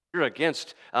you're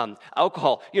against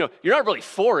alcohol, you're not really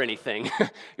for anything.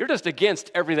 You're just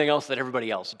against everything else that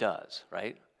everybody else does,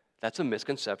 right? That's a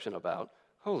misconception about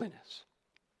holiness.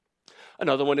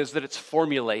 Another one is that it's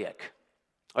formulaic.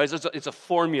 It's a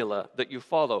formula that you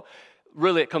follow.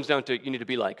 Really, it comes down to you need to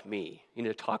be like me. You need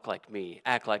to talk like me,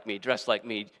 act like me, dress like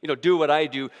me, do what I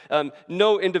do.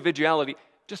 No individuality.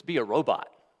 Just be a robot,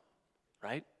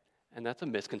 right? And that's a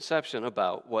misconception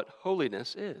about what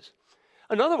holiness is.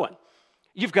 Another one,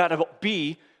 you've got to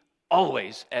be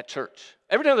always at church.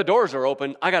 Every time the doors are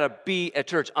open, I got to be at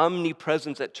church.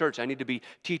 Omnipresence at church. I need to be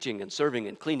teaching and serving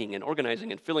and cleaning and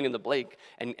organizing and filling in the blank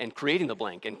and creating the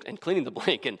blank and cleaning the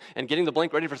blank and getting the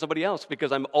blank ready for somebody else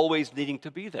because I'm always needing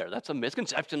to be there. That's a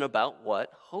misconception about what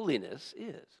holiness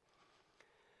is.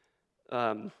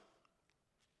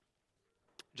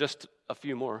 Just a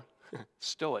few more.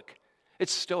 Stoic.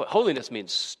 It's stoic. Holiness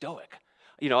means stoic.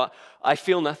 I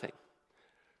feel nothing.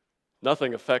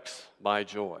 Nothing affects my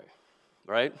joy,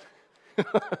 right?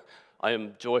 I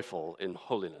am joyful in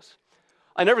holiness.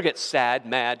 I never get sad,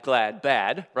 mad, glad,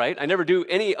 bad, right? I never do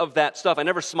any of that stuff. I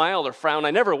never smile or frown. I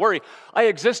never worry. I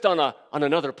exist on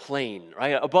another plane,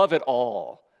 right? Above it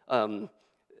all. And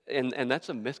that's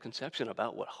a misconception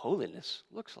about what holiness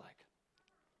looks like.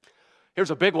 Here's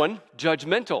a big one,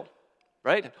 judgmental,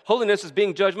 right? Holiness is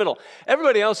being judgmental.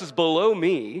 Everybody else is below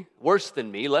me, worse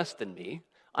than me, less than me.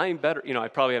 I'm better. I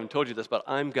probably haven't told you this, but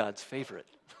I'm God's favorite,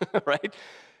 right?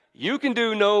 You can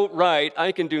do no right,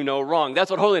 I can do no wrong.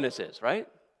 That's what holiness is, right?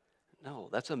 No,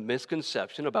 that's a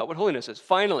misconception about what holiness is.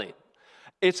 Finally,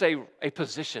 it's a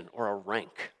position or a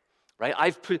rank, right?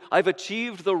 I've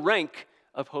achieved the rank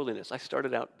of holiness. I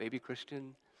started out baby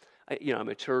Christian. I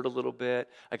matured a little bit.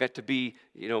 I got to be,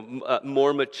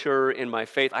 more mature in my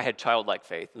faith. I had childlike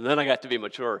faith, and then I got to be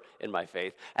mature in my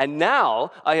faith. And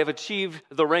now I have achieved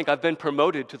the rank. I've been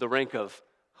promoted to the rank of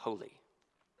holy.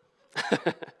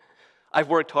 I've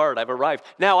worked hard. I've arrived.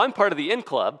 Now I'm part of the in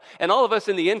club, and all of us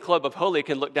in the in club of holy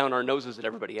can look down our noses at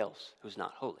everybody else who's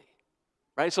not holy,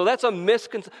 right? So that's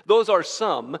those are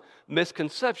some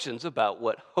misconceptions about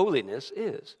what holiness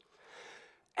is.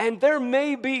 And there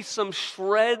may be some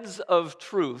shreds of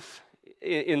truth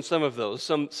in some of those,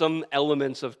 some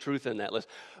elements of truth in that list,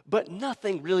 but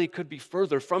nothing really could be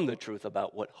further from the truth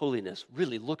about what holiness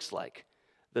really looks like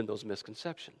than those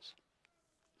misconceptions.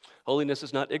 Holiness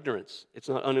is not ignorance. It's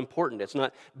not unimportant. It's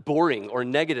not boring or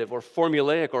negative or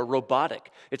formulaic or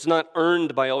robotic. It's not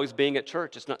earned by always being at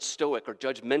church. It's not stoic or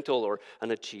judgmental or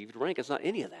an achieved rank. It's not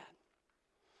any of that.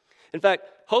 In fact,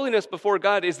 holiness before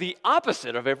God is the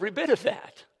opposite of every bit of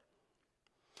that.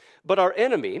 But our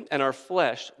enemy and our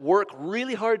flesh work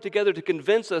really hard together to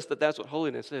convince us that that's what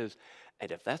holiness is.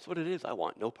 And if that's what it is, I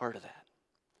want no part of that.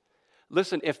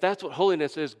 Listen, if that's what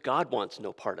holiness is, God wants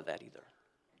no part of that either.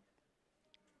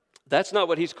 That's not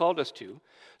what he's called us to.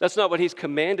 That's not what he's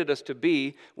commanded us to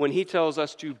be when he tells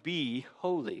us to be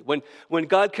holy. When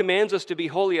God commands us to be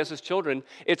holy as his children,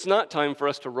 it's not time for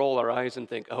us to roll our eyes and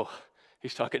think, oh,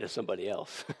 he's talking to somebody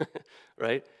else,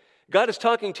 right? God is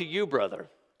talking to you, brother,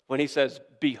 when he says,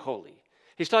 be holy.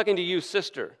 He's talking to you,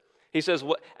 sister. He says,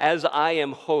 as I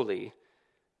am holy,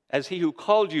 as he who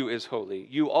called you is holy,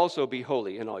 you also be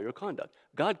holy in all your conduct.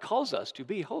 God calls us to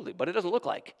be holy, but it doesn't look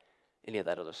like any of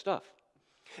that other stuff.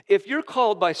 If you're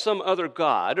called by some other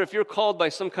God, or if you're called by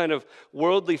some kind of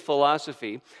worldly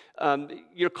philosophy,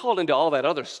 you're called into all that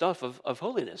other stuff of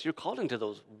holiness. You're called into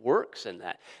those works and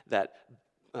that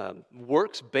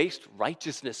works-based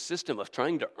righteousness system of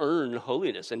trying to earn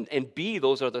holiness and be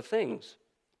those other things.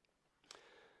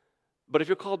 But if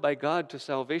you're called by God to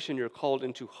salvation, you're called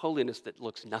into holiness that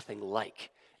looks nothing like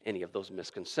any of those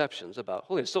misconceptions about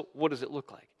holiness. So what does it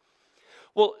look like?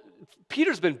 Well,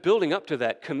 Peter's been building up to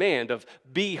that command of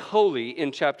be holy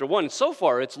in chapter 1. So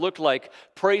far, it's looked like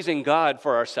praising God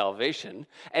for our salvation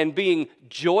and being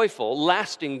joyful,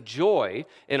 lasting joy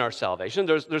in our salvation.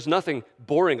 There's nothing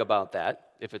boring about that,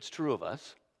 if it's true of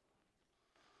us.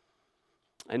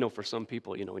 I know for some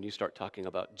people, when you start talking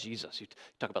about Jesus, you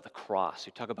talk about the cross,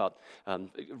 you talk about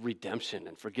redemption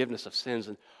and forgiveness of sins,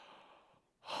 and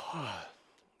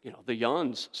the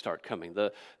yawns start coming,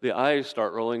 the eyes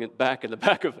start rolling back in the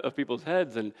back of people's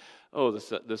heads, and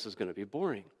this is going to be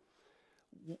boring.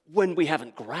 When we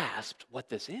haven't grasped what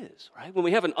this is, right? When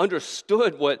we haven't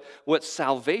understood what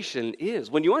salvation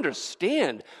is, when you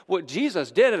understand what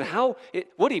Jesus did and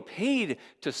what he paid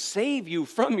to save you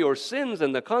from your sins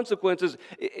and the consequences,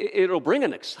 it'll bring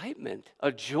an excitement,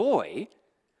 a joy.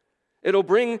 It'll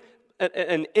bring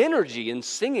an energy in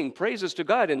singing praises to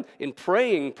God, and in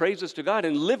praying praises to God,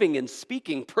 and living and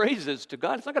speaking praises to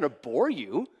God. It's not going to bore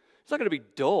you. It's not going to be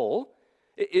dull.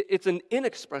 It's an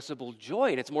inexpressible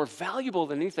joy, and it's more valuable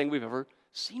than anything we've ever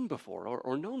seen before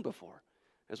or known before,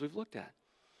 as we've looked at.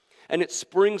 And it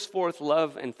springs forth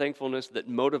love and thankfulness that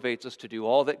motivates us to do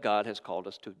all that God has called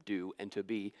us to do and to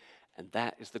be, and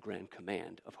that is the grand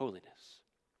command of holiness.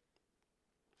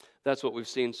 That's what we've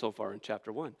seen so far in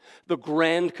chapter 1. The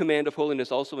grand command of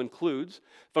holiness also includes,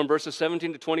 from verses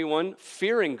 17 to 21,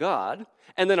 fearing God,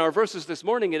 and then our verses this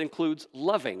morning, it includes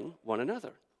loving one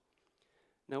another.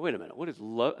 Now, wait a minute. What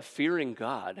does fearing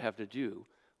God have to do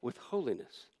with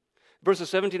holiness? Verses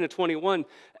 17 to 21,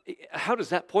 how does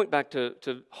that point back to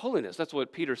holiness? That's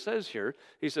what Peter says here.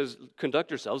 He says,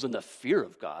 conduct yourselves in the fear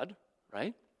of God,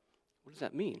 right? What does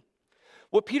that mean?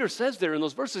 What Peter says there in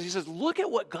those verses, he says, look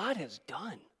at what God has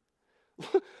done.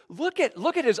 Look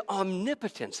at his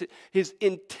omnipotence, his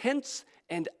intense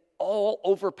and all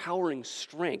overpowering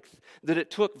strength that it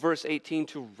took, verse 18,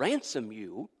 to ransom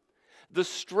you, the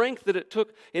strength that it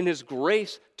took in his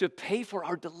grace to pay for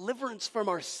our deliverance from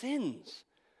our sins.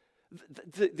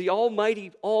 The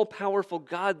almighty, all-powerful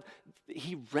God,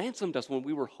 he ransomed us when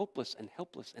we were hopeless and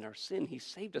helpless in our sin. He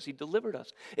saved us. He delivered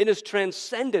us. In his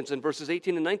transcendence in verses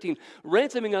 18 and 19,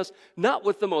 ransoming us not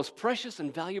with the most precious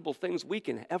and valuable things we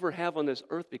can ever have on this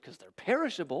earth because they're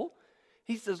perishable.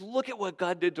 He says, look at what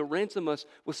God did to ransom us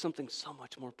with something so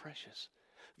much more precious.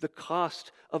 The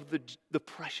cost of the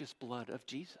precious blood of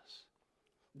Jesus.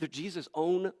 Jesus'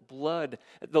 own blood,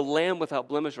 the Lamb without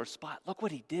blemish or spot. Look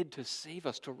what he did to save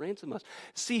us, to ransom us.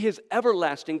 See his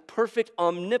everlasting, perfect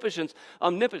omniscience,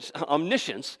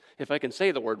 if I can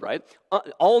say the word right,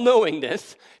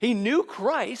 all-knowingness. He knew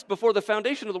Christ before the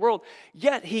foundation of the world,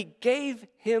 yet he gave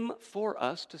him for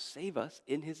us to save us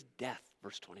in his death,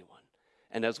 verse 21.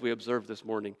 And as we observed this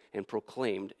morning and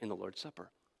proclaimed in the Lord's Supper.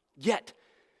 Yet,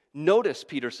 notice,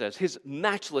 Peter says, his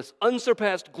matchless,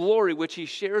 unsurpassed glory, which he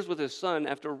shares with his Son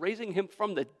after raising him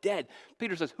from the dead.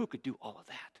 Peter says, who could do all of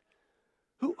that?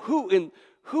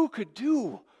 Who could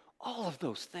do all of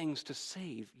those things to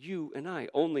save you and I?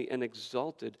 Only an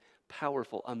exalted,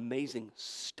 powerful, amazing,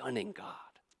 stunning God.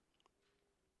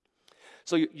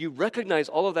 So you recognize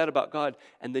all of that about God,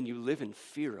 and then you live in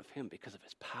fear of him because of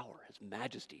his power, his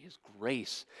majesty, his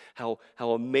grace, how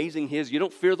amazing he is. You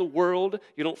don't fear the world.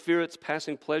 You don't fear its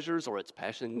passing pleasures or its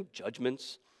passing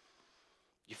judgments.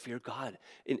 You fear God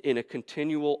in a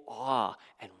continual awe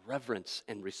and reverence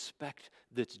and respect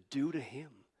that's due to him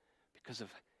because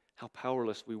of how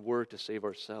powerless we were to save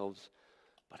ourselves,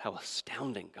 but how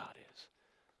astounding God is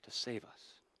to save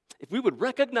us. If we would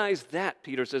recognize that,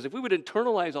 Peter says, if we would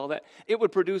internalize all that, it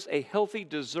would produce a healthy,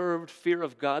 deserved fear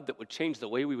of God that would change the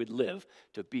way we would live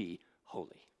to be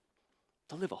holy,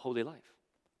 to live a holy life.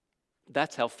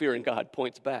 That's how fearing God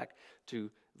points back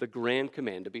to the grand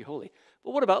command to be holy.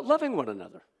 But what about loving one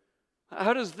another?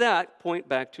 How does that point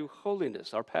back to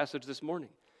holiness, our passage this morning?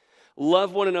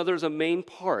 Love one another is a main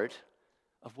part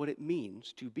of what it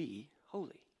means to be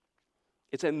holy.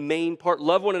 It's a main part.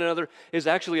 Love one another is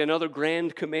actually another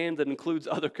grand command that includes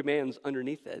other commands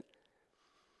underneath it.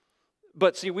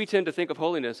 But see, we tend to think of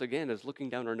holiness, again, as looking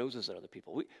down our noses at other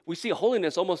people. We see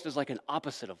holiness almost as like an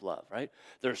opposite of love, right?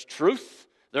 There's truth,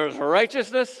 there's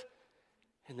righteousness,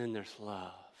 and then there's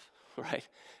love, right?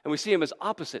 And we see them as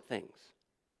opposite things.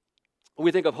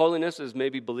 We think of holiness as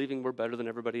maybe believing we're better than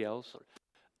everybody else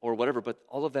or whatever, but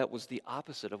all of that was the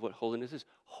opposite of what holiness is.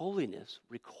 Holiness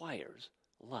requires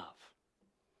love.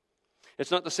 It's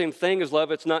not the same thing as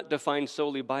love. It's not defined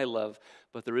solely by love,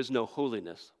 but there is no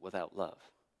holiness without love.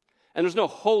 And there's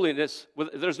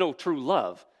no true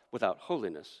love without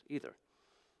holiness either.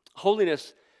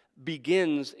 Holiness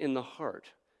begins in the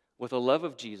heart with a love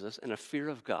of Jesus and a fear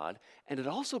of God, and it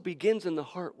also begins in the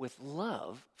heart with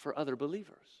love for other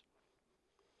believers.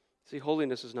 See,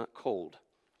 holiness is not cold.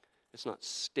 It's not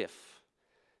stiff.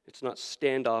 It's not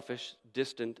standoffish,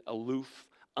 distant, aloof,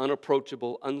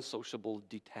 unapproachable, unsociable,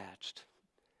 detached.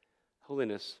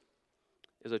 Holiness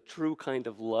is a true kind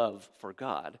of love for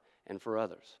God and for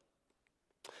others.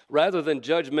 Rather than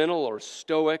judgmental or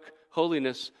stoic,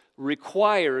 holiness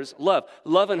requires love.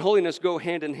 Love and holiness go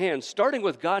hand in hand, starting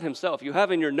with God himself. You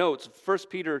have in your notes 1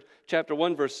 Peter chapter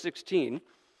 1, verse 16,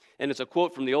 and it's a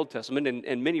quote from the Old Testament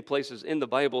and many places in the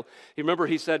Bible. You remember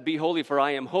he said, "Be holy, for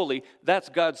I am holy." That's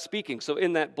God speaking. So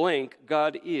in that blank,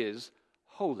 God is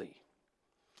holy.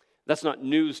 That's not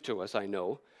news to us, I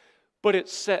know, but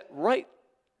it's set right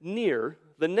near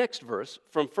the next verse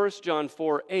from 1 John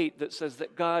 4:8 that says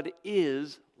that God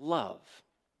is love.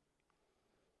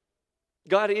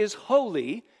 God is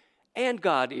holy and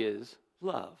God is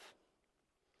love.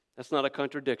 That's not a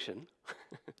contradiction.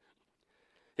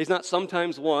 He's not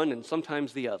sometimes one and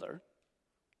sometimes the other.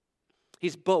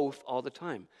 He's both all the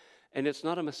time. And it's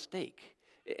not a mistake.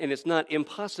 and it's not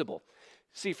impossible.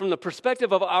 See, from the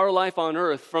perspective of our life on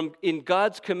earth, in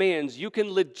God's commands, you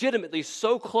can legitimately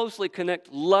so closely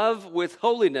connect love with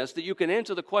holiness that you can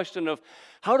answer the question of,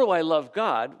 how do I love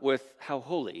God, with how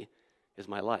holy is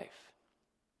my life?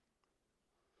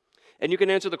 And you can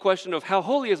answer the question of, how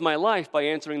holy is my life, by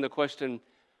answering the question,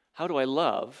 how do I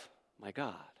love my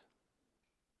God?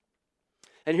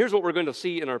 And here's what we're going to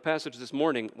see in our passage this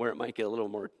morning, where it might get a little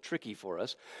more tricky for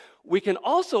us. We can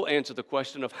also answer the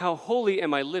question of, how holy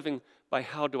am I living, by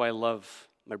how do I love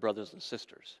my brothers and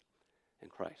sisters in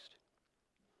Christ?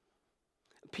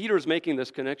 Peter is making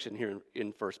this connection here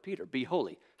in 1 Peter. Be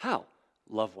holy. How?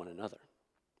 Love one another.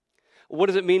 What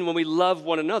does it mean when we love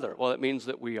one another? Well, it means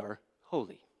that we are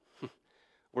holy.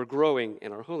 We're growing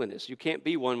in our holiness. You can't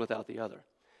be one without the other.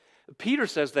 Peter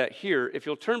says that here. If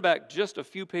you'll turn back just a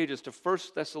few pages to 1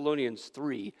 Thessalonians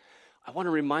 3, I want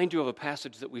to remind you of a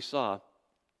passage that we saw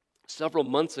several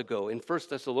months ago in 1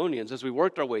 Thessalonians as we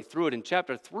worked our way through it in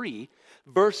chapter 3,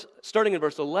 starting in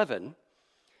verse 11.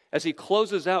 As he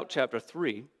closes out chapter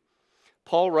 3,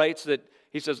 Paul writes that,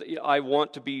 he says, I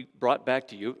want to be brought back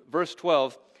to you. Verse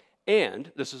 12,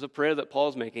 and, this is a prayer that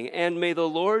Paul's making, and may the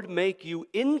Lord make you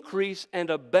increase and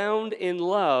abound in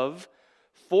love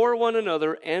for one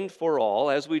another and for all,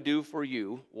 as we do for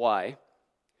you. Why?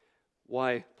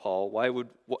 Why, Paul?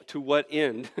 To what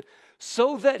end?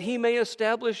 So that he may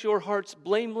establish your hearts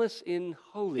blameless in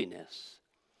holiness.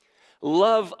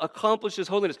 Love accomplishes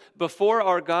holiness before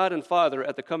our God and Father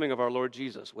at the coming of our Lord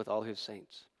Jesus with all his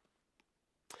saints.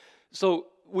 So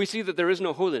we see that there is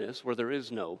no holiness where there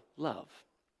is no love.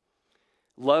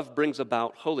 Love brings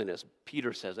about holiness.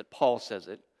 Peter says it, Paul says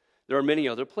it. There are many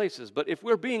other places. But if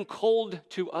we're being cold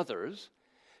to others,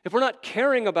 if we're not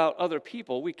caring about other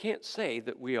people, we can't say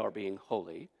that we are being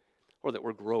holy or that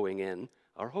we're growing in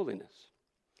our holiness.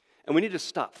 And we need to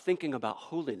stop thinking about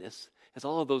holiness as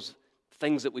all of those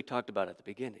things that we talked about at the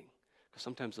beginning, because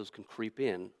sometimes those can creep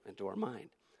into our mind.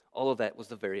 All of that was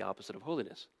the very opposite of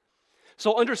holiness.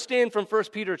 So understand from 1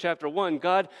 Peter chapter 1,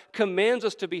 God commands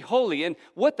us to be holy, and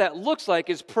what that looks like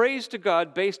is praise to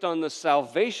God based on the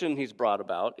salvation he's brought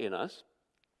about in us.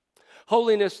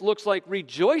 Holiness looks like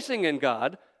rejoicing in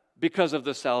God because of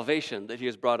the salvation that he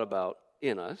has brought about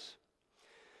in us.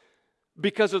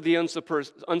 Because of the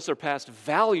unsurpassed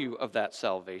value of that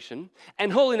salvation.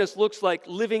 And holiness looks like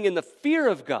living in the fear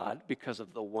of God because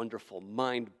of the wonderful,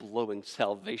 mind-blowing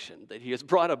salvation that he has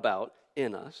brought about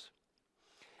in us.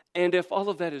 And if all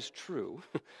of that is true,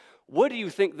 what do you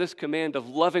think this command of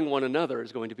loving one another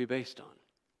is going to be based on?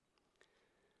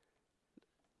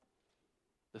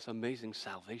 This amazing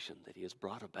salvation that he has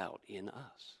brought about in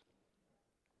us.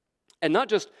 And not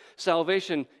just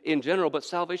salvation in general, but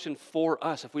salvation for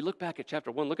us. If we look back at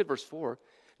chapter 1, look at verse 4.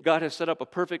 God has set up a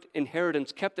perfect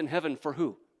inheritance kept in heaven for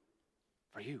who?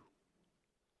 For you.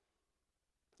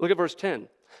 Look at verse 10.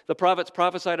 The prophets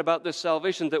prophesied about this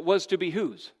salvation that was to be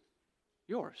whose?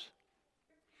 Yours.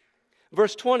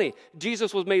 Verse 20.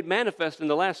 Jesus was made manifest in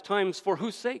the last times for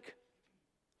whose sake?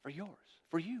 For yours.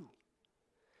 For you.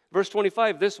 Verse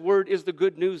 25. This word is the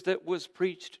good news that was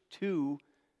preached to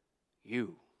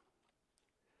you.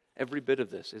 Every bit of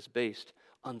this is based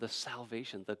on the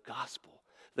salvation, the gospel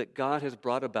that God has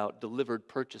brought about, delivered,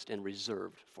 purchased, and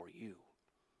reserved for you.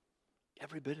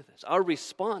 Every bit of this. Our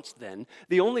response then,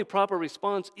 the only proper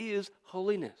response is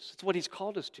holiness. It's what he's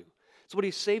called us to. It's what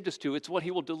he saved us to. It's what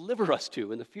he will deliver us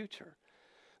to in the future.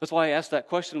 That's why I asked that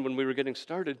question when we were getting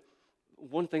started.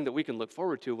 One thing that we can look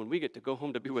forward to when we get to go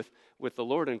home to be with the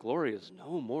Lord in glory is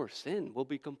no more sin. We'll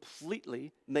be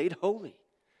completely made holy.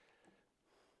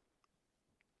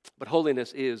 But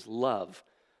holiness is love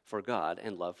for God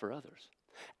and love for others.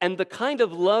 And the kind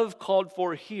of love called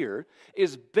for here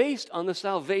is based on the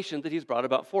salvation that he's brought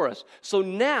about for us. So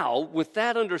now, with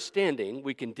that understanding,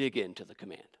 we can dig into the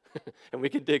command. And we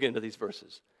can dig into these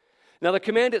verses. Now, the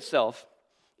command itself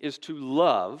is to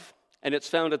love, and it's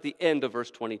found at the end of verse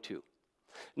 22.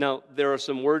 Now, there are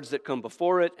some words that come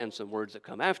before it and some words that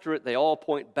come after it. They all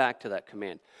point back to that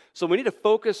command. So we need to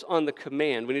focus on the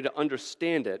command. We need to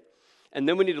understand it. And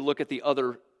then we need to look at the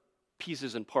other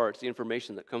pieces and parts, the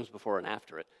information that comes before and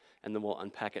after it, and then we'll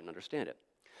unpack it and understand it.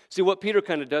 See, what Peter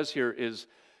kind of does here is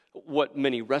what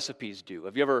many recipes do.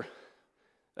 Have you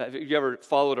ever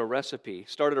followed a recipe,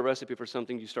 started a recipe for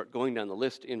something, you start going down the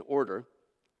list in order,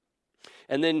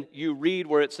 and then you read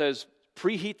where it says,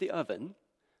 preheat the oven,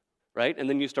 right? And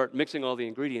then you start mixing all the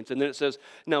ingredients, and then it says,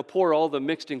 now pour all the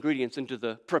mixed ingredients into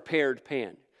the prepared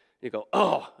pan. You go,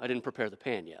 oh, I didn't prepare the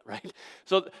pan yet, right?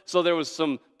 So there was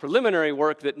some preliminary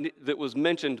work that was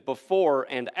mentioned before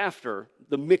and after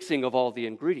the mixing of all the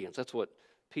ingredients. That's what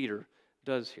Peter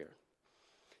does here.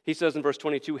 He says in verse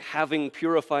 22, having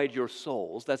purified your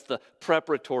souls. That's the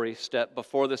preparatory step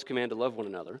before this command to love one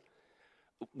another,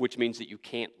 which means that you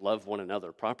can't love one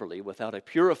another properly without a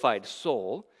purified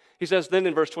soul. He says then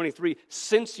in verse 23,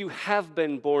 since you have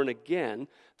been born again,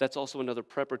 that's also another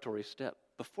preparatory step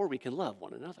before we can love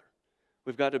one another.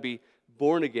 We've got to be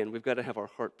born again. We've got to have our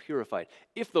heart purified.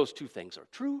 If those two things are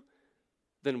true,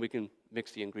 then we can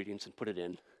mix the ingredients and put it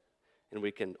in, and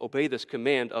we can obey this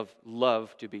command of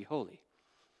love to be holy.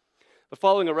 But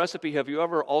following a recipe, have you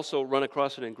ever also run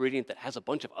across an ingredient that has a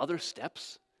bunch of other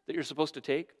steps that you're supposed to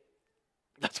take?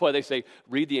 That's why they say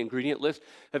read the ingredient list.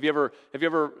 Have you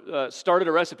ever started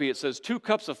a recipe? It says 2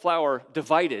 cups of flour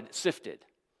divided, sifted.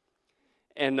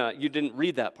 And you didn't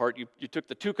read that part. You took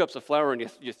the 2 cups of flour and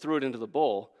you threw it into the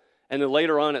bowl. And then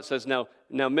later on it says, now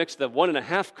mix the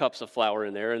 1.5 cups of flour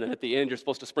in there, and then at the end you're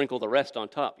supposed to sprinkle the rest on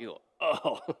top. You go,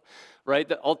 oh, right?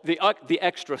 The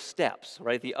extra steps,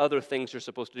 right? The other things you're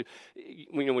supposed to do.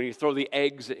 When you throw the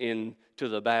eggs into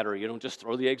the batter, you don't just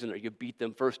throw the eggs in there. You beat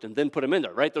them first and then put them in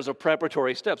there, right? Those are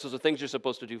preparatory steps. Those are things you're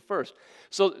supposed to do first.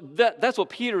 So that's what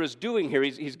Peter is doing here.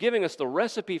 He's giving us the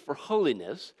recipe for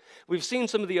holiness. We've seen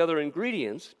some of the other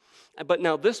ingredients, but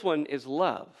now this one is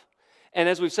love. And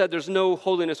as we've said, there's no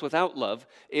holiness without love.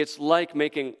 It's like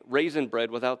making raisin bread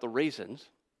without the raisins.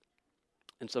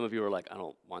 And some of you are like, I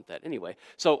don't want that anyway.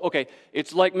 So, okay,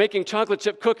 it's like making chocolate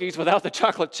chip cookies without the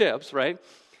chocolate chips, right?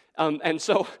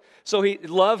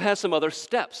 Love has some other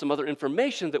steps, some other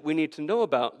information that we need to know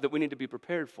about, that we need to be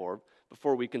prepared for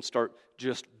before we can start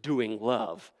just doing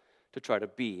love to try to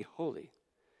be holy.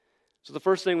 So the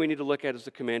first thing we need to look at is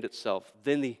the command itself,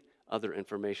 then the other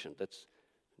information that's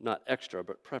not extra,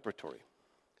 but preparatory.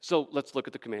 So let's look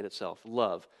at the command itself.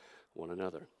 Love one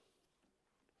another.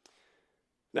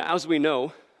 Now, as we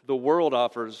know, the world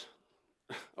offers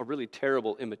a really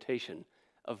terrible imitation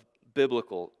of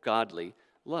biblical, godly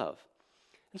love.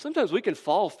 And sometimes we can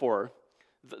fall for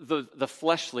the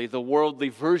fleshly, the worldly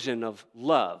version of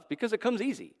love because it comes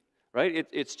easy, right?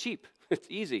 It's cheap. It's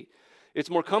easy. It's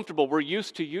more comfortable. We're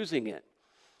used to using it.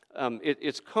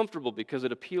 It's comfortable because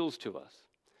it appeals to us.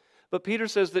 But Peter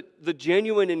says that the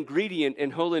genuine ingredient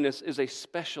in holiness is a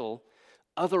special,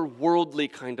 otherworldly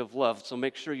kind of love, so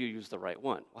make sure you use the right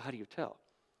one. Well, how do you tell?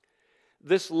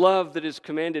 This love that is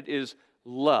commanded is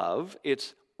love,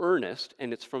 it's earnest,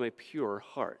 and it's from a pure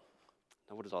heart.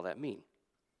 Now, what does all that mean?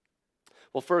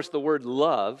 Well, first, the word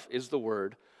love is the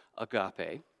word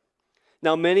agape.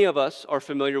 Now, many of us are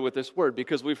familiar with this word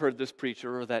because we've heard this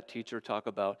preacher or that teacher talk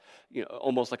about,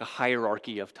 almost like a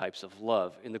hierarchy of types of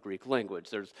love in the Greek language.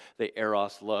 There's the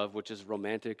eros love, which is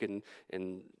romantic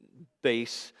and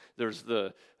base. There's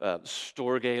the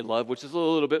storge love, which is a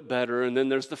little bit better. And then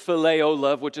there's the phileo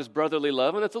love, which is brotherly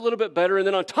love, and it's a little bit better. And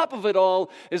then on top of it all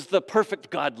is the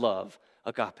perfect God love,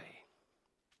 agape.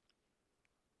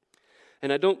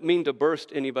 And I don't mean to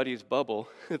burst anybody's bubble.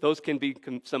 Those can be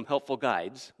some helpful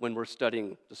guides when we're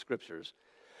studying the scriptures.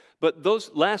 But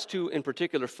those last two in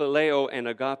particular, phileo and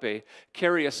agape,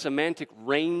 carry a semantic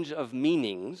range of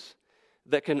meanings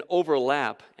that can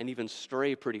overlap and even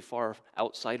stray pretty far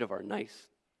outside of our nice,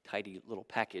 tidy little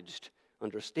packaged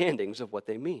understandings of what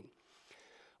they mean.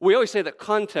 We always say that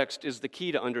context is the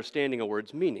key to understanding a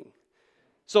word's meaning.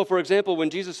 So, for example, when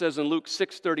Jesus says in Luke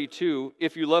 6:32,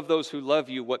 if you love those who love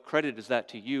you, what credit is that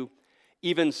to you?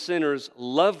 Even sinners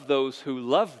love those who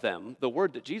love them. The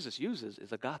word that Jesus uses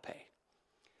is agape,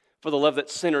 for the love that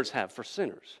sinners have for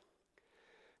sinners.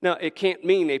 Now, it can't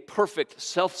mean a perfect,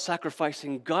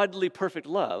 self-sacrificing, godly, perfect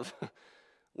love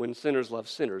when sinners love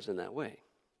sinners in that way.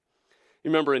 You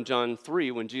remember in John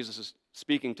 3 when Jesus is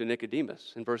speaking to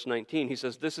Nicodemus in verse 19, he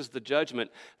says, this is the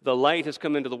judgment. The light has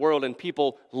come into the world and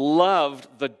people loved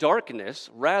the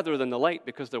darkness rather than the light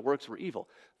because their works were evil.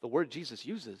 The word Jesus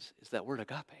uses is that word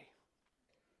agape.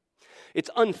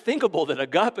 It's unthinkable that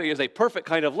agape is a perfect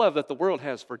kind of love that the world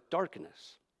has for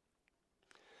darkness.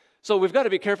 So we've got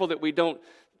to be careful that we don't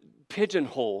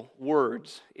pigeonhole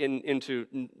words into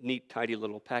neat, tidy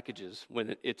little packages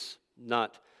when it's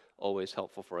not always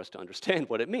helpful for us to understand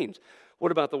what it means.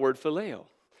 What about the word phileo?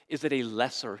 Is it a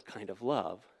lesser kind of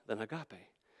love than agape?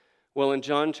 Well, in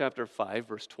John chapter 5,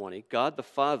 verse 20, God the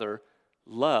Father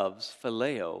loves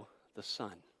phileo, the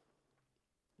Son,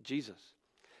 Jesus.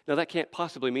 Now, that can't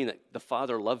possibly mean that the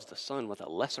Father loves the Son with a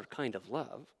lesser kind of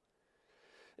love.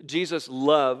 Jesus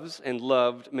loves and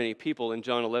loved many people. In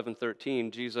John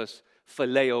 11:13, Jesus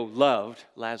phileo loved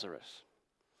Lazarus.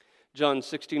 John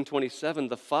 16:27,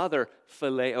 the Father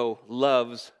phileo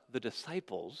loves the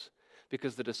disciples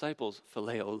because the disciples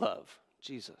phileo love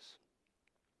Jesus.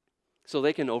 So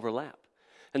they can overlap.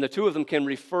 And the two of them can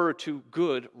refer to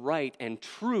good, right, and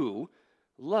true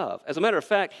love. As a matter of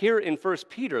fact, here in 1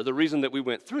 Peter, the reason that we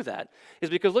went through that is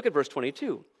because look at verse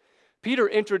 22. Peter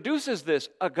introduces this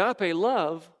agape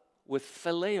love with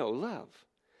phileo love.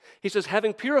 He says,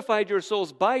 having purified your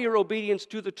souls by your obedience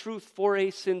to the truth for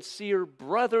a sincere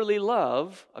brotherly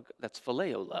love, that's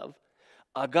phileo love,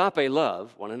 agape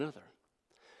love one another.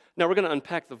 Now we're going to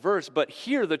unpack the verse, but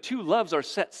here the two loves are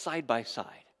set side by side.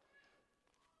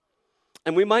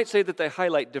 And we might say that they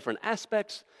highlight different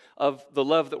aspects of the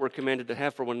love that we're commanded to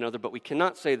have for one another, but we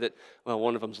cannot say that, well,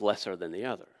 one of them's lesser than the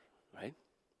other, right?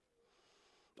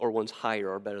 Or one's higher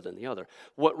or better than the other.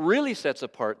 What really sets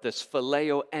apart this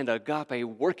phileo and agape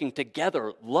working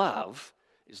together love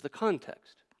is the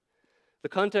context. The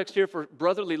context here for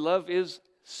brotherly love is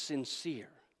sincere.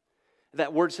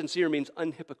 That word sincere means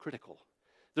unhypocritical.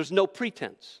 There's no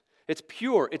pretense. It's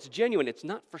pure, it's genuine, it's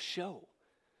not for show.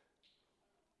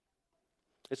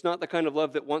 It's not the kind of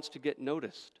love that wants to get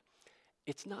noticed.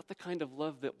 It's not the kind of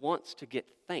love that wants to get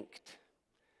thanked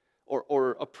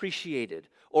or appreciated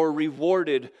or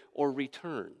rewarded or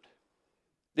returned.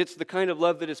 It's the kind of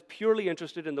love that is purely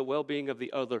interested in the well-being of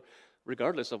the other,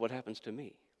 regardless of what happens to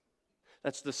me.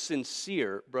 That's the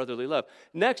sincere brotherly love.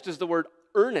 Next is the word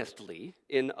earnestly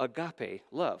in agape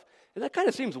love. And that kind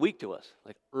of seems weak to us,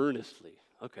 like earnestly.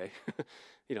 Okay,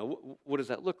 what does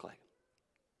that look like?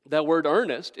 That word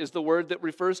earnest is the word that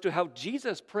refers to how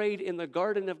Jesus prayed in the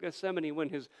Garden of Gethsemane when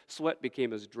his sweat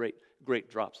became as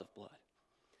great drops of blood.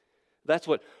 That's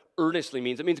what earnestly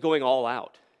means. It means going all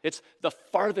out. It's the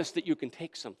farthest that you can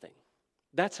take something.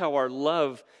 That's how our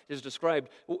love is described.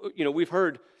 We've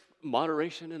heard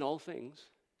moderation in all things.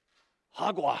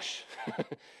 Hogwash.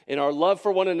 In our love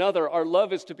for one another, our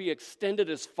love is to be extended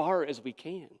as far as we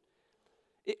can.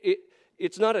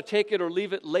 It's not a take it or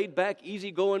leave it, laid back,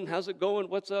 easy going, how's it going,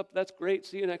 what's up, that's great,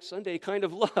 see you next Sunday kind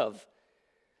of love.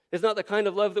 It's not the kind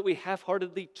of love that we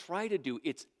half-heartedly try to do.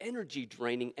 It's energy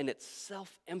draining and it's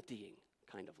self-emptying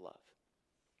kind of love.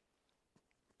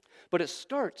 But it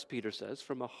starts, Peter says,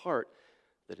 from a heart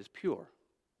that is pure.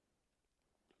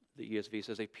 The ESV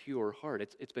says a pure heart.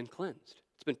 It's been cleansed.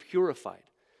 It's been purified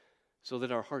so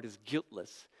that our heart is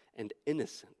guiltless and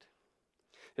innocent.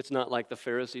 It's not like the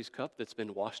Pharisees' cup that's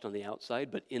been washed on the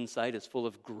outside, but inside is full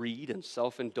of greed and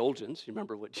self-indulgence. You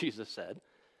remember what Jesus said.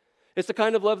 It's the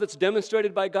kind of love that's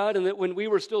demonstrated by God in that when we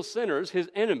were still sinners, his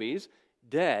enemies,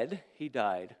 dead, he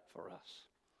died for us.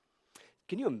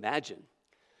 Can you imagine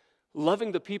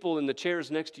loving the people in the chairs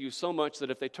next to you so much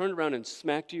that if they turned around and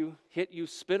smacked you, hit you,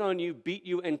 spit on you, beat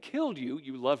you, and killed you,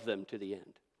 you loved them to the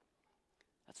end?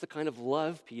 That's the kind of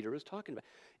love Peter is talking about.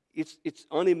 It's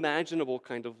unimaginable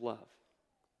kind of love.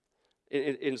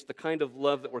 It's the kind of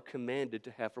love that we're commanded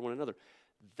to have for one another.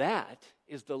 That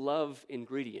is the love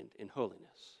ingredient in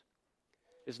holiness.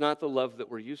 It's not the love that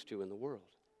we're used to in the world.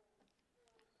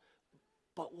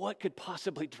 But what could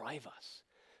possibly drive us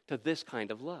to this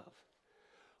kind of love?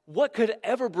 What could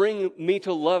ever bring me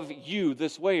to love you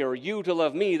this way, or you to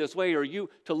love me this way, or you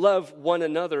to love one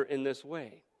another in this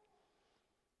way?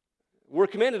 We're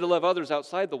commanded to love others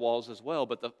outside the walls as well,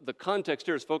 but the context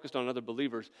here is focused on other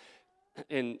believers.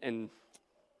 And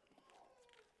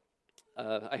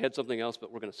I had something else,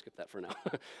 but we're going to skip that for now.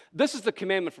 This is the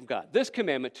commandment from God. This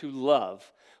commandment to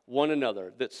love one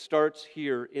another that starts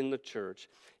here in the church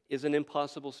is an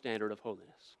impossible standard of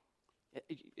holiness.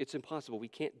 It's impossible. We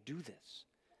can't do this.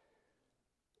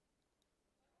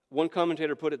 One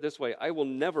commentator put it this way: I will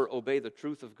never obey the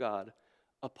truth of God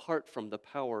apart from the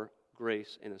power,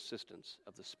 grace, and assistance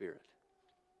of the Spirit.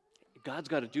 God's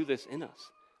got to do this in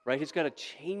us. Right? He's got to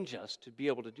change us to be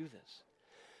able to do this.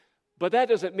 But that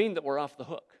doesn't mean that we're off the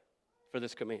hook for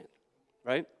this command,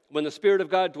 right? When the Spirit of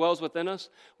God dwells within us,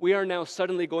 we are now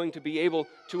suddenly going to be able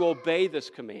to obey this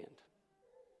command,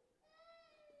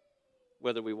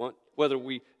 whether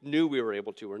we knew we were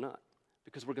able to or not,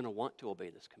 because we're going to want to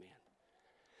obey this command.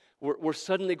 We're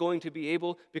suddenly going to be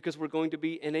able, because we're going to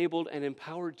be enabled and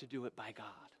empowered to do it by God.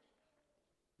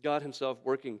 God himself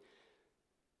working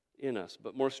in us,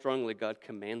 but more strongly, God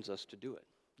commands us to do it.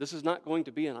 This is not going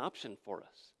to be an option for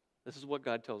us. This is what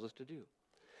God tells us to do.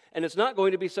 And it's not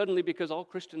going to be suddenly because all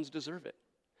Christians deserve it.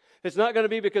 It's not going to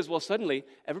be because, well, suddenly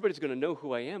everybody's going to know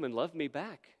who I am and love me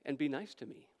back and be nice to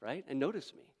me, right? And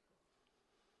notice me.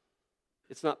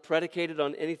 It's not predicated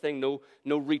on anything,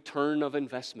 no return of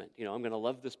investment. I'm going to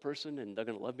love this person and they're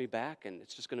going to love me back and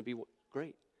it's just going to be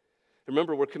great.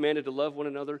 Remember, we're commanded to love one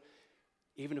another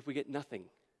even if we get nothing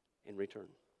in return.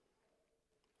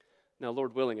 Now,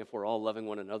 Lord willing, if we're all loving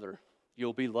one another,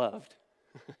 you'll be loved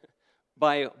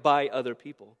by other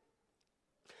people.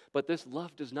 But this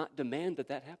love does not demand that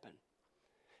happen.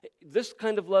 This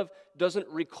kind of love doesn't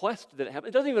request that it happen.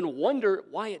 It doesn't even wonder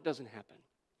why it doesn't happen.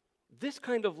 This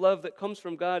kind of love that comes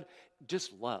from God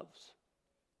just loves.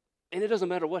 And it doesn't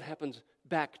matter what happens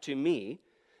back to me.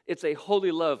 It's a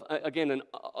holy love, again, an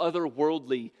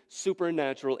otherworldly,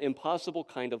 supernatural, impossible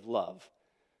kind of love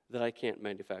that I can't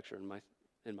manufacture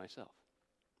in myself.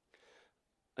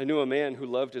 I knew a man who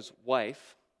loved his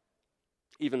wife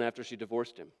even after she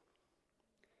divorced him.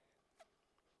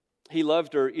 He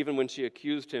loved her even when she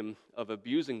accused him of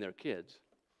abusing their kids.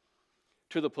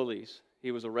 To the police,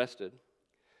 he was arrested.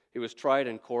 He was tried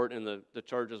in court, and the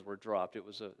charges were dropped. It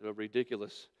was a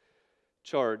ridiculous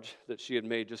charge that she had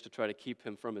made just to try to keep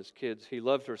him from his kids. He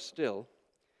loved her still.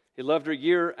 He loved her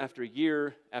year after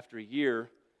year after year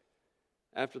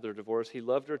after their divorce. He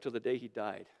loved her till the day he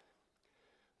died,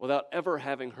 without ever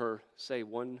having her say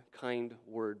one kind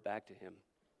word back to him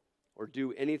or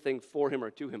do anything for him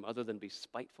or to him other than be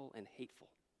spiteful and hateful.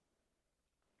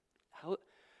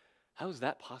 How is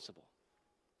that possible?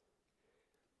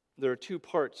 There are two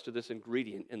parts to this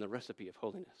ingredient in the recipe of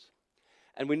holiness.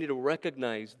 And we need to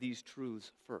recognize these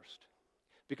truths first,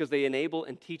 because they enable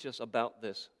and teach us about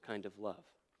this kind of love.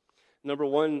 Number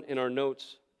one in our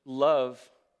notes, love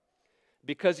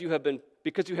because you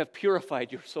have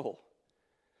purified your soul.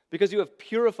 Because you have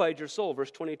purified your soul,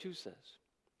 verse 22 says,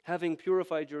 having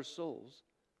purified your souls,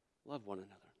 love one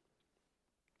another.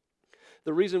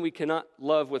 The reason we cannot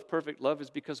love with perfect love is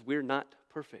because we're not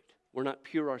perfect. We're not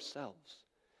pure ourselves.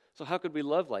 So how could we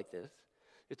love like this?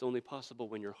 It's only possible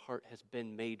when your heart has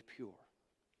been made pure,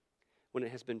 when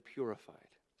it has been purified.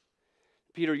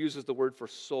 Peter uses the word for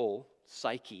soul,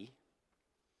 psyche,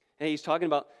 and he's talking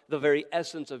about the very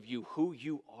essence of you, who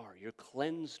you are. You're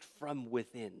cleansed from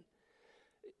within.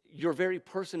 Your very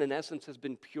person, in essence, has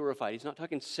been purified. He's not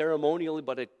talking ceremonially,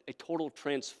 but a total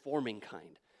transforming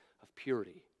kind of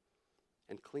purity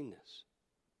and cleanness.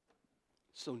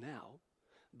 So now,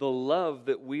 the love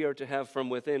that we are to have from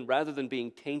within, rather than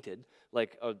being tainted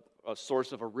like a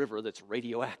source of a river that's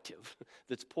radioactive,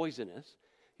 that's poisonous,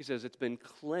 he says it's been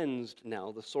cleansed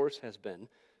now, the source has been,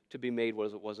 to be made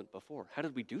as it wasn't before. How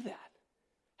did we do that?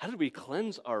 How did we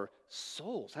cleanse our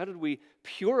souls? How did we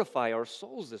purify our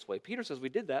souls this way? Peter says we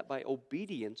did that by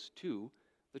obedience to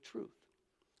the truth.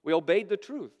 We obeyed the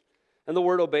truth. And the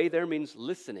word obey there means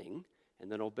listening and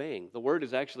then obeying. The word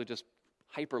is actually just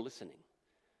hyper-listening.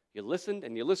 You listened,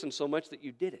 and you listened so much that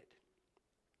you did it.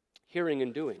 Hearing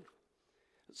and doing.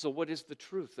 So what is the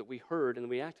truth that we heard and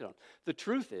we acted on? The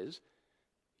truth is,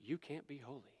 you can't be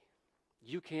holy.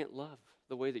 You can't love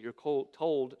the way that you're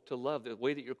told to love, the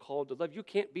way that you're called to love. You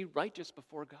can't be righteous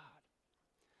before God.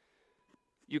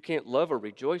 You can't love or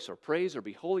rejoice or praise or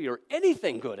be holy or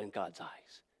anything good in God's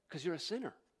eyes because you're a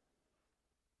sinner.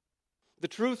 The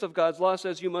truth of God's law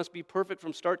says you must be perfect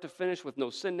from start to finish with no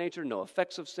sin nature, no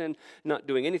effects of sin, not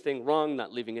doing anything wrong,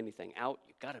 not leaving anything out.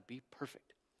 You've got to be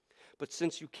perfect. But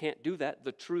since you can't do that,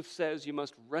 the truth says you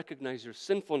must recognize your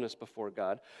sinfulness before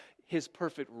God, His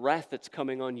perfect wrath that's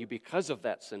coming on you because of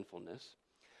that sinfulness,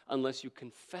 unless you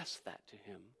confess that to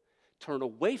Him. Turn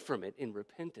away from it in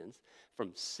repentance,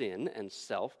 from sin and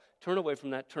self. Turn away from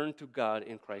that. Turn to God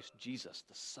in Christ Jesus,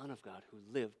 the Son of God, who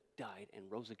lived, died,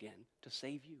 and rose again to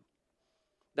save you.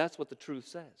 That's what the truth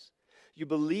says. You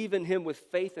believe in Him with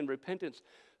faith and repentance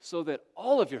so that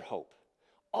all of your hope,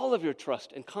 all of your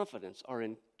trust and confidence are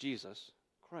in Jesus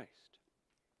Christ.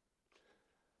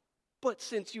 But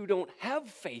since you don't have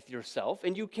faith yourself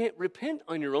and you can't repent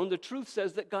on your own, the truth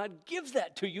says that God gives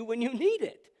that to you when you need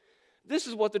it. This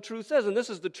is what the truth says, and this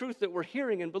is the truth that we're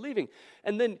hearing and believing.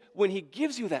 And then when He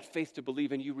gives you that faith to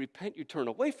believe and you repent, you turn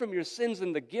away from your sins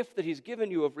and the gift that He's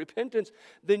given you of repentance,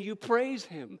 then you praise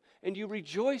Him and you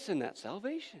rejoice in that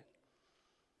salvation.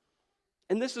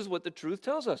 And this is what the truth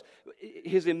tells us.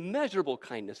 His immeasurable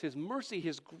kindness, His mercy,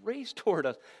 His grace toward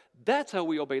us, that's how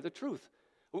we obey the truth.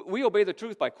 We obey the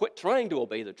truth by quit trying to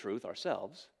obey the truth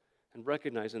ourselves and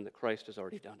recognizing that Christ has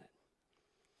already done it.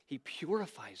 He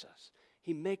purifies us.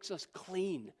 He makes us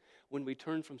clean. When we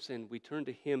turn from sin, we turn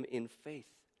to Him in faith.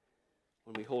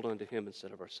 When we hold on to Him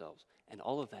instead of ourselves. And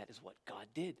all of that is what God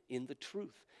did in the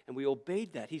truth. And we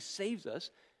obeyed that. He saves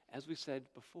us, as we said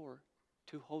before,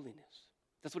 to holiness.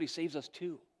 That's what He saves us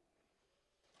to.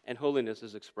 And holiness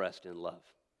is expressed in love.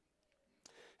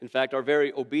 In fact, our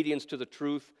very obedience to the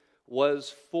truth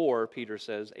was for, Peter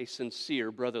says, a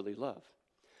sincere brotherly love.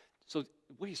 So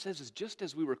what he says is just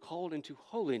as we were called into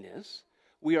holiness,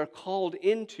 we are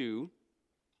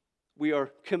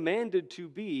commanded to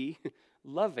be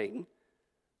loving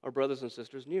our brothers and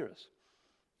sisters near us.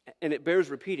 And it bears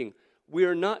repeating, we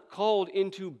are not called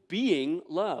into being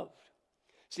loved.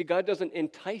 See, God doesn't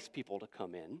entice people to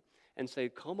come in and say,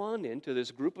 come on into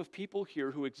this group of people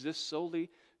here who exist solely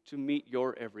to meet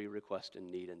your every request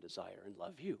and need and desire and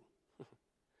love you.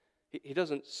 He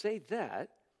doesn't say that.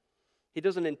 He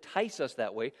doesn't entice us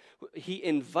that way. He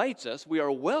invites us. We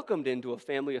are welcomed into a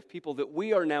family of people that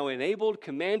we are now enabled,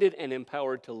 commanded, and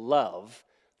empowered to love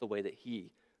the way that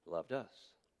He loved us.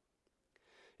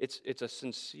 It's a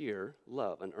sincere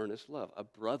love, an earnest love, a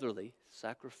brotherly,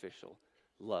 sacrificial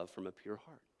love from a pure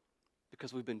heart,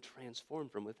 because we've been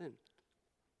transformed from within.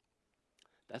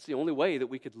 That's the only way that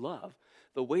we could love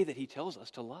the way that He tells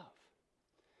us to love,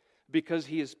 because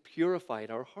He has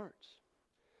purified our hearts.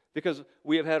 Because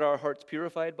we have had our hearts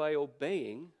purified by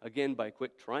obeying, again, by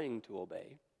quit trying to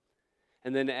obey.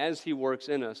 And then as He works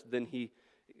in us, then He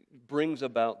brings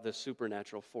about the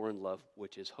supernatural foreign love,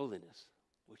 which is holiness,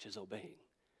 which is obeying,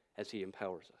 as He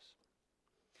empowers us.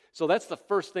 So that's the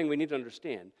first thing we need to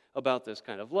understand about this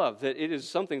kind of love, that it is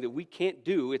something that we can't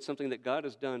do. It's something that God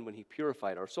has done when He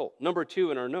purified our soul. Number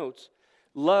 2 in our notes,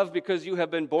 love because you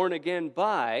have been born again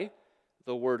by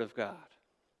the Word of God.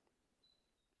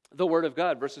 The Word of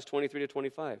God, verses 23 to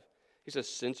 25. He says,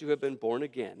 since you have been born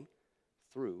again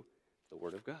through the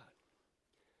Word of God.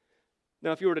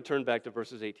 Now, if you were to turn back to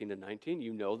verses 18 to 19,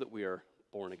 you know that we are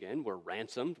born again, we're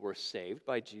ransomed, we're saved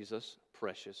by Jesus'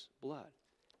 precious blood.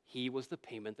 He was the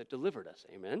payment that delivered us.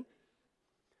 Amen?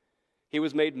 He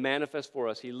was made manifest for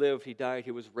us. He lived, He died,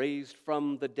 He was raised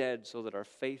from the dead so that our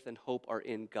faith and hope are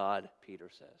in God, Peter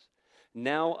says.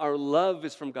 Now our love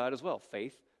is from God as well.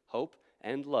 Faith, hope,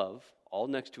 and love, all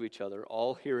next to each other,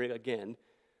 all here again.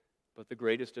 But the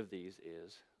greatest of these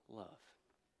is love.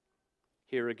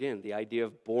 Here again, the idea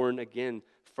of born again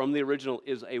from the original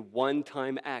is a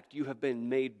one-time act. You have been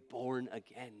made born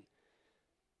again,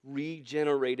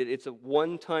 regenerated. It's a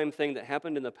one-time thing that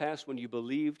happened in the past when you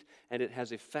believed, and it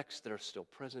has effects that are still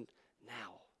present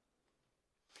now.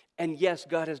 And yes,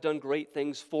 God has done great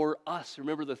things for us.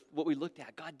 Remember what we looked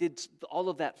at. God did all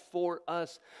of that for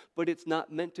us, but it's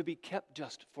not meant to be kept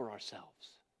just for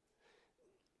ourselves.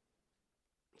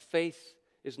 Faith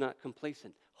is not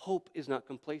complacent. Hope is not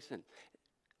complacent.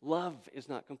 Love is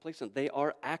not complacent. They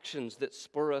are actions that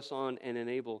spur us on and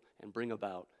enable and bring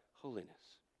about holiness.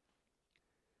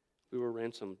 We were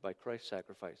ransomed by Christ's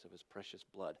sacrifice of His precious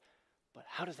blood. But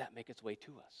how does that make its way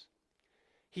to us?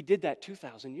 He did that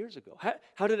 2,000 years ago.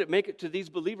 How did it make it to these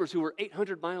believers who were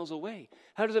 800 miles away?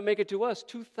 How does it make it to us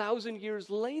 2,000 years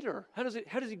later? How does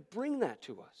He bring that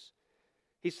to us?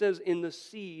 He says, in the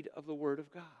seed of the Word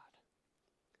of God.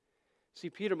 See,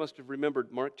 Peter must have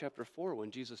remembered Mark chapter 4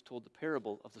 when Jesus told the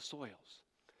parable of the soils.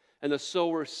 And the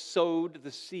sower sowed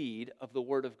the seed of the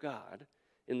Word of God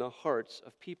in the hearts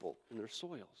of people, in their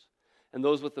soils. And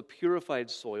those with the purified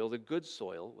soil, the good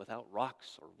soil, without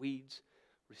rocks or weeds,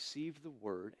 received the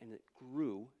Word, and it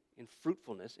grew in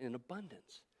fruitfulness and in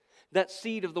abundance. That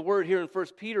seed of the Word here in 1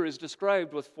 Peter is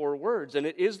described with 4 words, and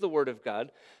it is the Word of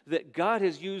God that God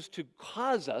has used to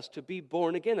cause us to be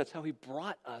born again. That's how He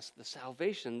brought us the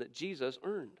salvation that Jesus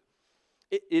earned.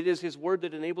 It is His Word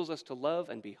that enables us to love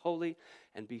and be holy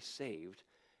and be saved.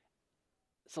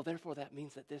 So therefore, that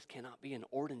means that this cannot be an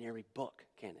ordinary book,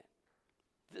 can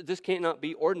it? This cannot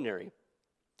be ordinary.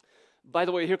 By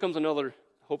the way, here comes another,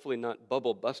 hopefully not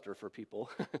bubble buster for people.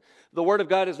 The Word of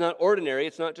God is not ordinary.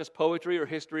 It's not just poetry or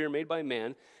history or made by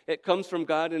man. It comes from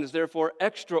God and is therefore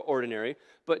extraordinary.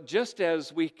 But just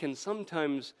as we can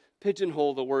sometimes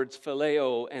pigeonhole the words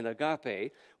phileo and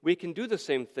agape, we can do the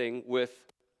same thing with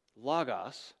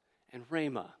logos and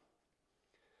rhema.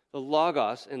 The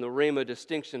logos and the rhema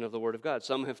distinction of the Word of God.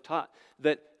 Some have taught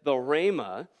that the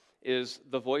rhema is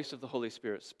the voice of the Holy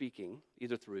Spirit speaking,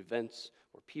 either through events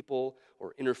or people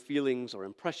or inner feelings or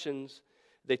impressions.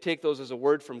 They take those as a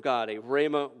word from God, a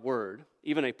rhema word.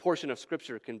 Even a portion of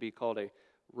Scripture can be called a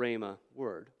rhema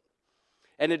word.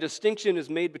 And a distinction is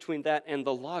made between that and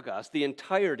the logos, the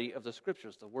entirety of the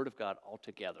Scriptures, the Word of God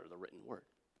altogether, the written word.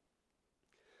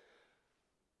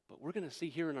 But we're going to see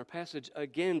here in our passage,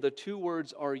 again, the 2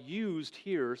 words are used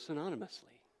here synonymously.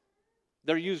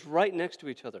 They're used right next to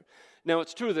each other. Now,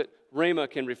 it's true that rhema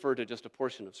can refer to just a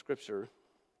portion of Scripture,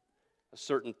 a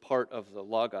certain part of the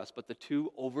logos, but the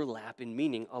 2 overlap in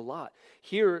meaning a lot.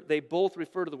 Here, they both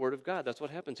refer to the Word of God. That's what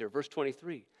happens here. Verse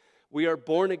 23, we are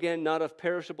born again not of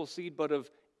perishable seed, but of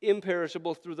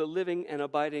imperishable through the living and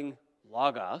abiding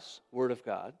logos, Word of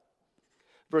God.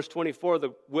 Verse 24,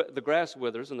 the grass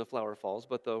withers and the flower falls,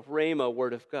 but the rhema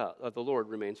word of God, of the Lord,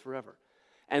 remains forever.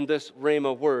 And this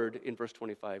rhema word in verse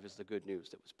 25 is the good news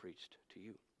that was preached to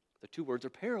you. The 2 words are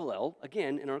parallel,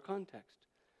 again, in our context.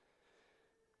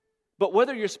 But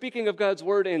whether you're speaking of God's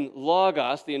word in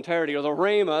logos, the entirety, or the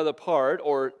rhema, the part,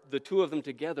 or the 2 of them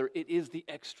together, it is the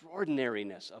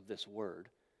extraordinariness of this word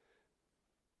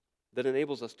that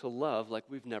enables us to love like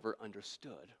we've never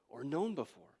understood or known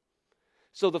before.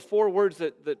 So the four words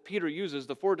that Peter uses,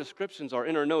 the four descriptions are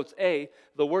in our notes. A,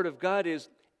 the Word of God is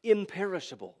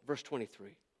imperishable, verse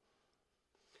 23.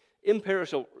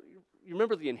 Imperishable. You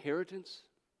remember the inheritance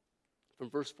from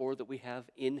verse 4 that we have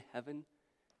in heaven?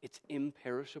 It's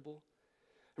imperishable.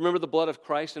 Remember the blood of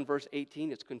Christ in verse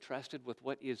 18? It's contrasted with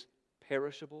what is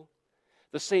perishable.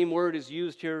 The same word is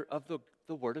used here of the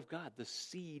Word of God, the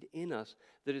seed in us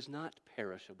that is not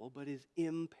perishable, but is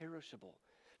imperishable.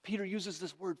 Peter uses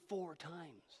this word 4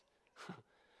 times.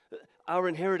 Our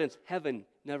inheritance, heaven,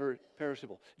 never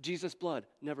perishable. Jesus' blood,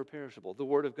 never perishable. The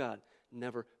Word of God,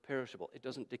 never perishable. It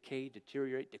doesn't decay,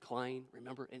 deteriorate, decline.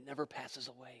 Remember, it never passes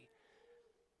away.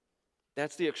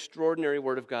 That's the extraordinary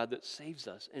Word of God that saves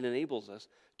us and enables us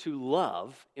to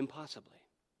love impossibly.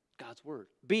 God's Word.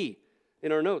 B,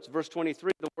 in our notes, verse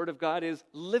 23, the Word of God is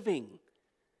living.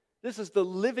 This is the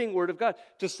living Word of God.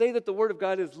 To say that the Word of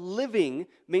God is living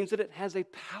means that it has a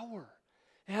power.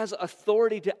 It has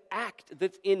authority to act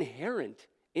that's inherent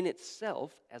in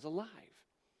itself as alive.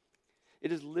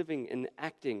 It is living and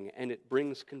acting, and it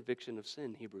brings conviction of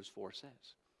sin, Hebrews 4 says.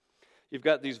 You've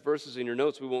got these verses in your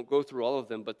notes. We won't go through all of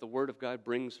them, but the Word of God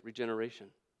brings regeneration,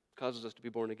 causes us to be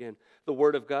born again. The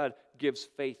Word of God gives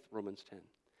faith, Romans 10.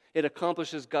 It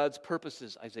accomplishes God's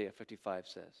purposes, Isaiah 55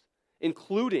 says,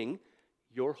 including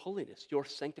your holiness, your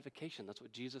sanctification. That's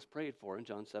what Jesus prayed for in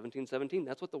John 17:17.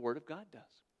 That's what the Word of God does.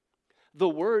 The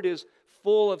Word is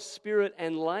full of spirit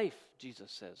and life,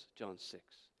 Jesus says, John 6.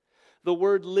 The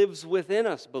Word lives within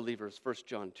us, believers, 1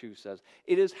 John 2 says.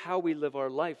 It is how we live our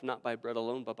life, not by bread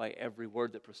alone, but by every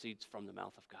word that proceeds from the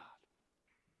mouth of God.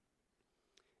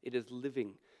 It is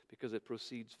living because it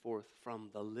proceeds forth from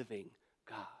the living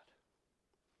God.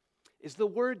 Is the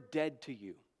Word dead to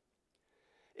you?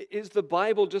 Is the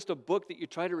Bible just a book that you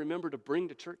try to remember to bring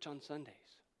to church on Sundays?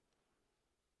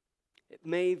 It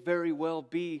may very well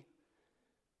be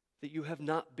that you have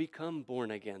not become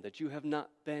born again, that you have not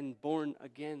been born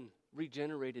again,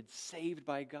 regenerated, saved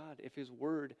by God, if His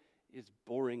Word is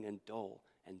boring and dull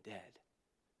and dead.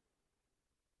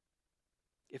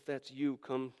 If that's you,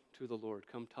 come to the Lord.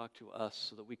 Come talk to us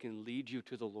so that we can lead you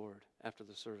to the Lord after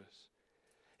the service.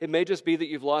 It may just be that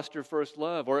you've lost your first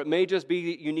love, or it may just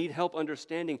be that you need help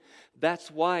understanding.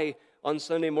 That's why on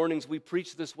Sunday mornings we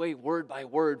preach this way, word by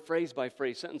word, phrase by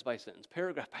phrase, sentence by sentence,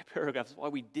 paragraph by paragraph. That's why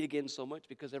we dig in so much,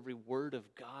 because every word of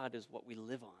God is what we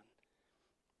live on.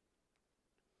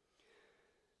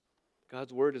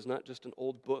 God's Word is not just an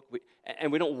old book.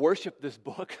 And we don't worship this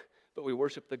book, but we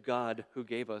worship the God who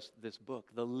gave us this book,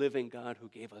 the living God who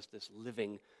gave us this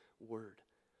living Word.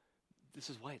 This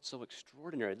is why it's so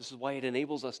extraordinary. This is why it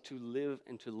enables us to live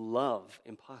and to love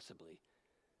impossibly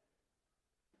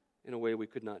in a way we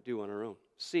could not do on our own.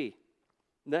 C,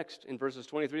 next, in verses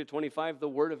 23 to 25, the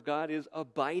Word of God is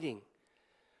abiding.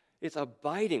 It's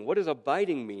abiding. What does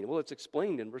abiding mean? Well, it's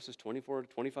explained in verses 24 to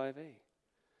 25a.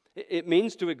 It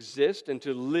means to exist and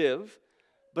to live,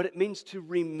 but it means to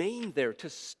remain there, to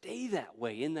stay that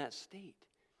way, in that state.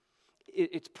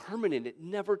 It's permanent. It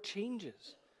never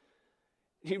changes.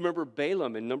 You remember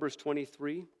Balaam in Numbers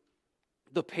 23?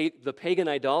 The pagan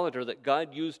idolater that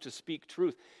God used to speak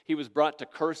truth. He was brought to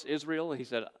curse Israel, and he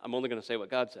said, I'm only going to say what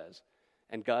God says.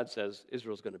 And God says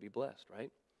Israel's going to be blessed,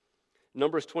 right?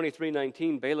 Numbers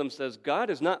 23:19, Balaam says, God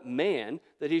is not man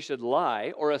that he should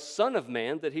lie, or a son of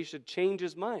man that he should change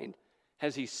his mind.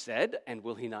 Has he said, and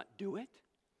will he not do it?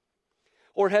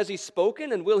 Or has he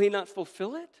spoken, and will he not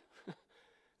fulfill it?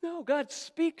 No, God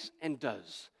speaks and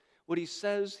does. What he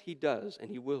says, he does, and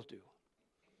he will do.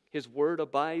 His word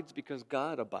abides because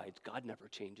God abides. God never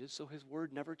changes, so his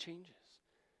word never changes.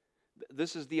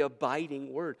 This is the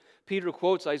abiding word. Peter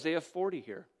quotes Isaiah 40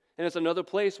 here. And it's another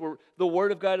place where the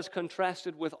Word of God is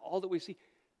contrasted with all that we see.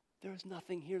 There is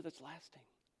nothing here that's lasting.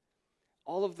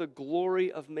 All of the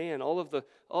glory of man, all of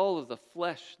the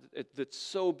flesh that's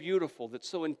so beautiful, that's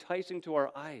so enticing to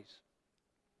our eyes,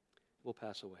 will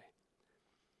pass away.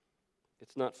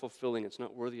 It's not fulfilling. It's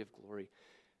not worthy of glory.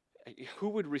 Who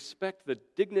would respect the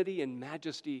dignity and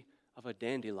majesty of a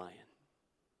dandelion?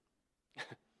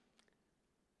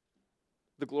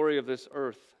 The glory of this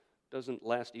earth doesn't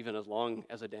last even as long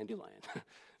as a dandelion,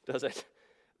 does it?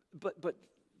 But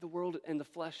the world and the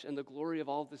flesh and the glory of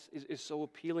all this is so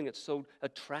appealing. It's so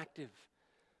attractive.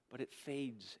 But it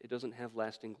fades. It doesn't have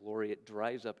lasting glory. It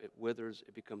dries up. It withers.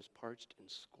 It becomes parched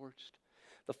and scorched.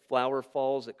 The flower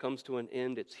falls. It comes to an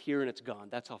end. It's here and it's gone.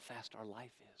 That's how fast our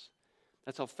life is.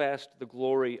 That's how fast the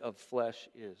glory of flesh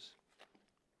is.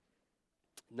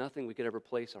 Nothing we could ever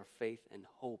place our faith and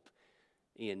hope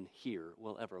in here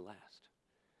will ever last.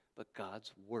 But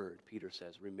God's word, Peter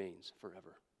says, remains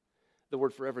forever. The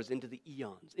word forever is into the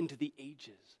eons, into the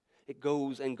ages. It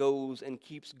goes and goes and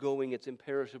keeps going. It's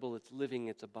imperishable, it's living,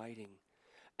 it's abiding.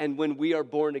 And when we are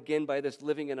born again by this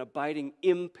living and abiding,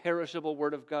 imperishable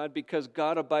Word of God, because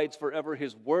God abides forever,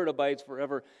 His Word abides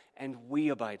forever, and we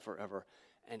abide forever,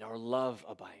 and our love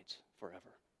abides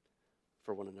forever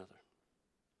for one another.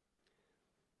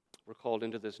 We're called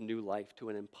into this new life to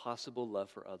an impossible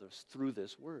love for others through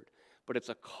this Word. But it's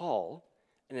a call,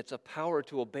 and it's a power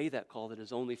to obey that call that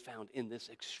is only found in this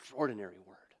extraordinary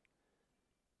Word.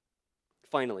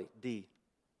 Finally, D,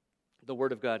 the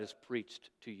Word of God is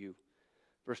preached to you.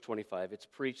 Verse 25, it's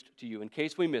preached to you. In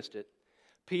case we missed it,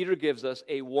 Peter gives us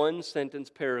a one-sentence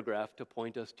paragraph to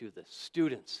point us to this.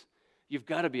 Students, you've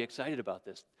got to be excited about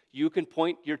this. You can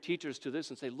point your teachers to this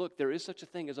and say, look, there is such a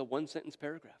thing as a one-sentence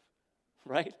paragraph,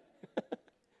 right?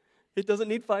 It doesn't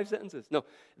need 5 sentences. No,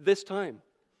 this time,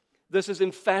 this is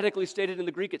emphatically stated in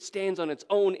the Greek. It stands on its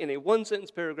own in a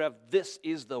one-sentence paragraph. This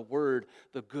is the word,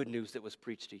 the good news that was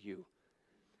preached to you.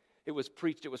 It was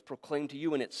preached, it was proclaimed to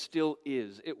you, and it still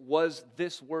is. It was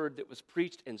this word that was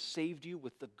preached and saved you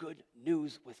with the good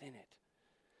news within it.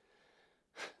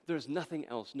 There's nothing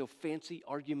else, no fancy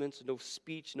arguments, no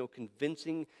speech, no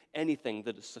convincing anything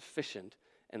that is sufficient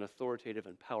and authoritative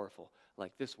and powerful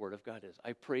like this word of God is.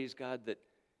 I praise God that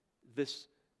this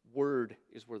word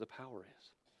is where the power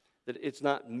is. That it's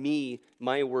not me,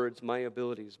 my words, my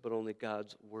abilities, but only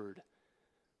God's word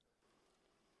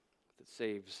that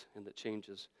saves and that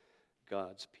changes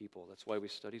God's people. That's why we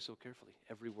study so carefully,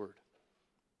 every word.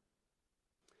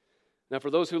 Now, for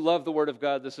those who love the Word of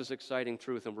God, this is exciting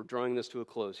truth, and we're drawing this to a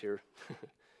close here.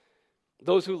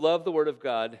 Those who love the Word of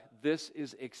God, this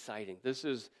is exciting. This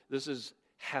is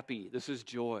happy. This is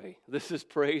joy. This is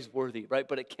praiseworthy, right?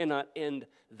 But it cannot end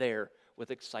there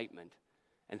with excitement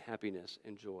and happiness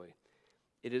and joy.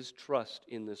 It is trust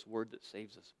in this Word that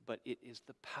saves us, but it is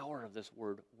the power of this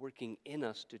Word working in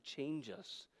us to change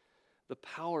us. The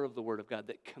power of the Word of God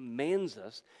that commands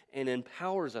us and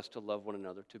empowers us to love one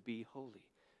another, to be holy,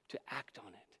 to act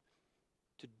on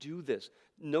it, to do this.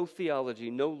 No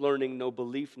theology, no learning, no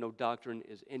belief, no doctrine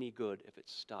is any good if it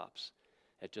stops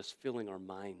at just filling our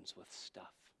minds with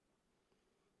stuff.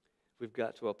 We've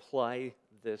got to apply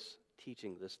this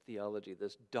teaching, this theology,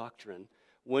 this doctrine,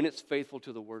 when it's faithful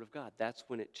to the Word of God. That's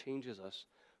when it changes us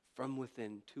from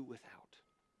within to without.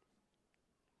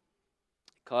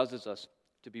 It causes us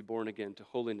to be born again, to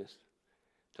holiness,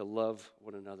 to love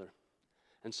one another.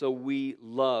 And so we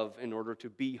love in order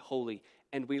to be holy,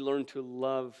 and we learn to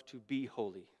love to be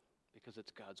holy because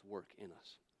it's God's work in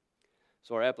us.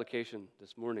 So our application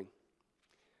this morning,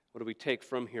 what do we take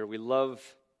from here? We love,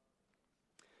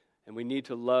 and we need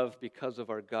to love because of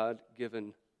our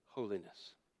God-given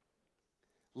holiness.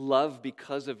 Love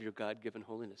because of your God-given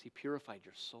holiness. He purified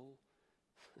your soul.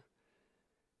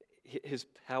 His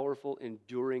powerful,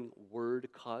 enduring word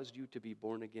caused you to be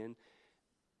born again.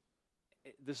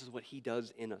 This is what He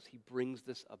does in us. He brings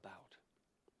this about.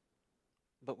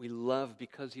 But we love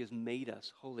because He has made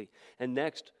us holy. And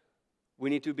next, we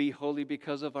need to be holy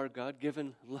because of our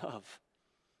God-given love.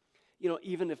 You know,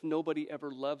 even if nobody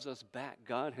ever loves us back,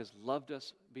 God has loved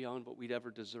us beyond what we'd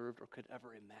ever deserved or could ever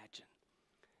imagine.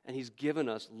 And He's given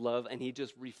us love, and He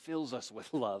just refills us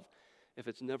with love if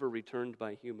it's never returned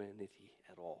by humanity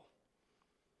at all.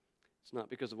 It's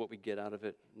not because of what we get out of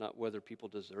it, not whether people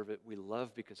deserve it. We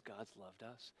love because God's loved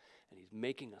us, and He's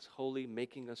making us holy,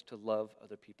 making us to love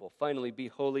other people. Finally, be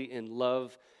holy in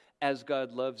love as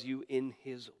God loves you in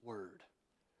His Word.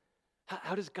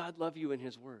 How does God love you in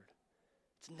His Word?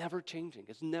 It's never changing.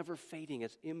 It's never fading.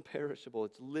 It's imperishable.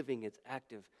 It's living. It's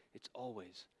active. It's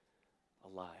always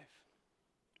alive.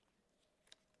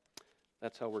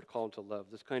 That's how we're called to love.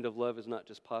 This kind of love is not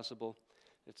just possible.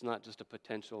 It's not just a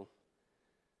potential.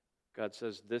 God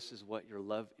says this is what your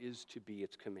love is to be.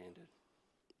 It's commanded.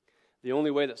 The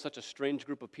only way that such a strange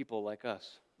group of people like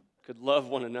us could love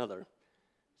one another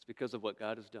is because of what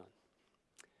God has done.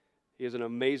 He is an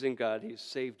amazing God. He's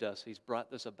saved us. He's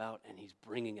brought this about, and He's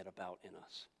bringing it about in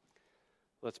us.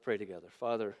 Let's pray together.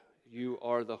 Father, You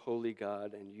are the holy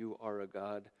God, and You are a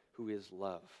God who is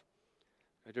love.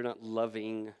 God, You're not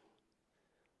loving.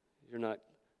 You're not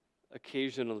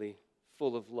occasionally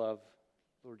full of love.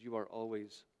 Lord, You are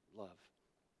always love.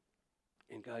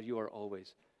 And God, You are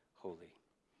always holy.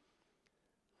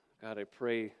 God, I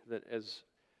pray that as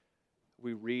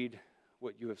we read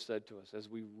what You have said to us, as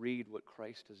we read what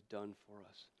Christ has done for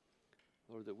us,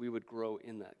 Lord, that we would grow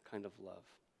in that kind of love.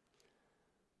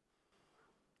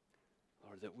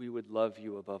 Lord, that we would love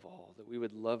You above all, that we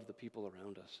would love the people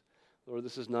around us. Lord,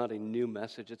 this is not a new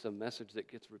message. It's a message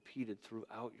that gets repeated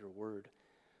throughout Your word.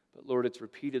 But Lord, it's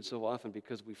repeated so often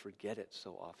because we forget it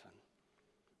so often.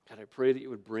 God, I pray that You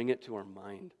would bring it to our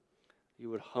mind. You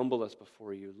would humble us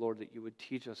before you, Lord, that you would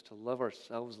teach us to love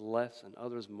ourselves less and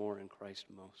others more and Christ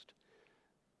most.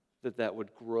 That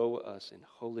would grow us in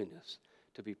holiness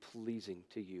to be pleasing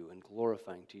to you and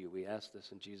glorifying to you. We ask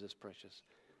this in Jesus' precious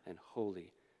and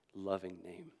holy, loving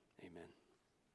name. Amen.